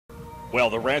Well,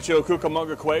 the Rancho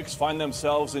Cucamonga Quakes find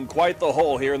themselves in quite the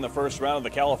hole here in the first round of the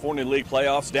California League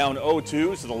playoffs, down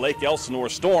 0-2 to the Lake Elsinore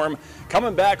Storm,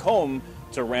 coming back home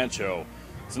to Rancho.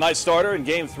 Tonight's starter in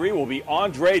Game 3 will be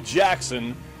Andre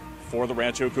Jackson for the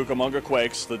Rancho Cucamonga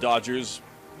Quakes, the Dodgers'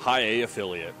 High A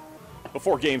affiliate.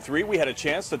 Before Game 3, we had a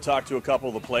chance to talk to a couple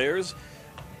of the players,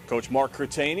 Coach Mark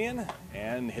Kertenian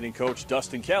and hitting coach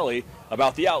Dustin Kelly,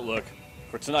 about the outlook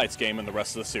for tonight's game and the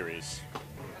rest of the series.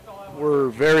 We're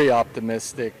very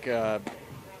optimistic. There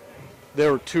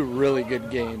were two really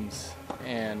good games,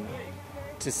 and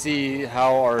to see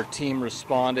how our team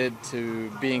responded to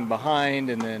being behind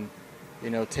and then,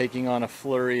 taking on a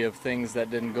flurry of things that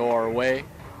didn't go our way.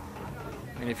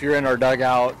 And if you're in our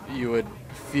dugout, you would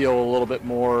feel a little bit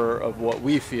more of what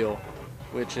we feel,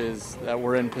 which is that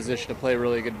we're in position to play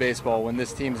really good baseball. When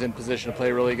this team's in position to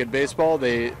play really good baseball,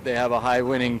 they have a high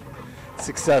winning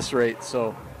success rate.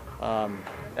 So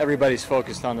everybody's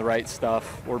focused on the right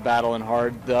stuff. We're battling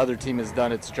hard. The other team has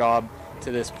done its job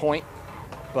to this point,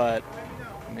 but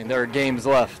there are games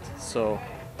left, so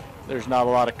there's not a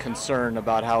lot of concern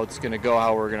about how it's going to go,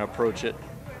 how we're going to approach it.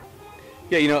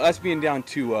 Yeah, us being down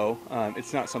 2-0,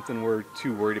 it's not something we're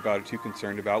too worried about or too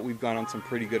concerned about. We've gone on some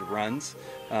pretty good runs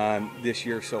this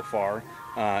year so far.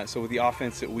 So with the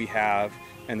offense that we have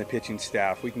and the pitching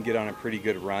staff, we can get on a pretty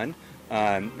good run.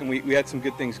 And we had some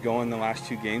good things going the last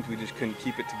two games. We just couldn't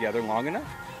keep it together long enough.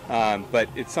 But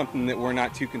it's something that we're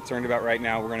not too concerned about right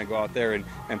now. We're going to go out there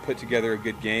and put together a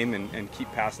good game and keep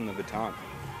passing the baton.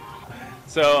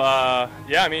 So,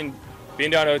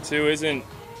 being down 0-2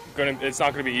 it's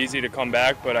not going to be easy to come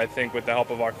back, but I think with the help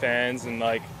of our fans and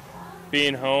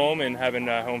being home and having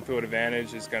a home field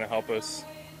advantage is going to help us,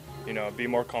 be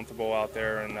more comfortable out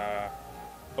there and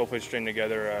hopefully string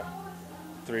together a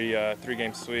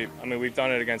three-game sweep. We've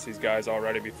done it against these guys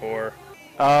already before.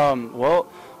 Well,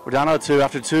 we're down 0-2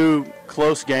 after two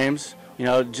close games.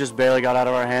 Just barely got out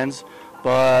of our hands.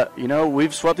 But,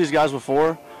 we've swept these guys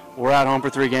before. We're at home for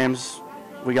 3 games.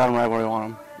 We got them right where we want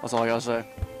them. That's all I got to say.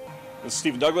 This is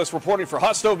Stephen Douglas reporting for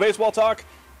Hot Stove Baseball Talk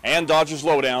and Dodgers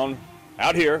Lowdown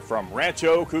out here from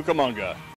Rancho Cucamonga.